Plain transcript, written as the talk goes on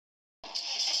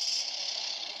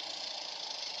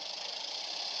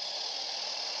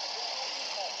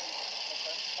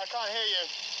can't hear you.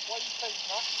 Why are you taking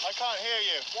that? I can't hear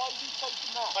you. Why are you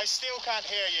taking that? I still can't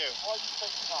hear you. Why are you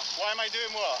taking that? Why am I doing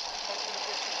what? Taking a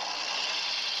picture.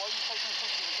 Why are you taking a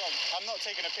picture of the gate? I'm not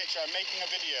taking a picture, I'm making a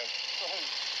video. For who?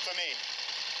 For me.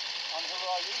 And who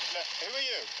are you? Look, who are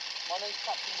you? My name's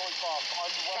Captain Lloyd Bath.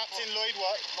 I'm the Captain Lloyd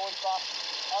what? Lloyd Bath.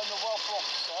 I'm the welfare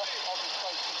officer of this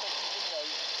place. You're taking a video.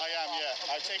 I am,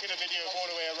 yeah. I've taken a video of all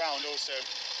the way around also.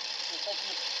 You're taking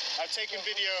a... I've taken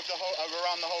video of the whole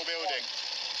around the whole building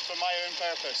for my own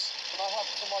purpose. Can I have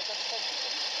some identification,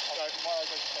 please? Right. My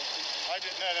identification. I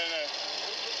did no. Have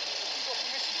you got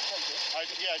permission to take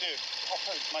it? Yeah, I do. Off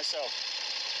who? Myself.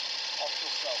 Off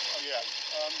yourself. Okay. Yeah.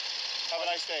 Have a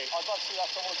nice day. I'd like to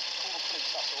ask someone to call the police,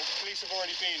 that's all. Police have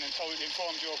already been and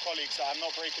informed your colleagues that I'm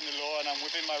not breaking the law and I'm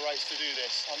within my rights to do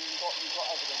this. And you've got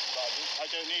evidence about it? I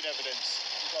don't need evidence.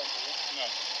 You don't, do you? No.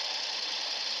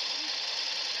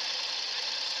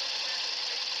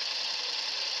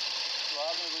 Right,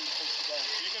 I'm going to ring the police again.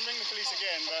 You can ring the police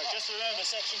again, but just remember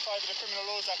Section 5 of the Criminal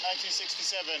Laws Act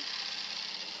 1967.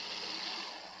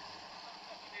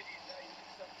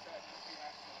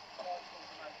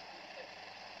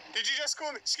 Did you just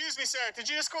call me, excuse me sir, did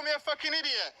you just call me a fucking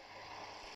idiot?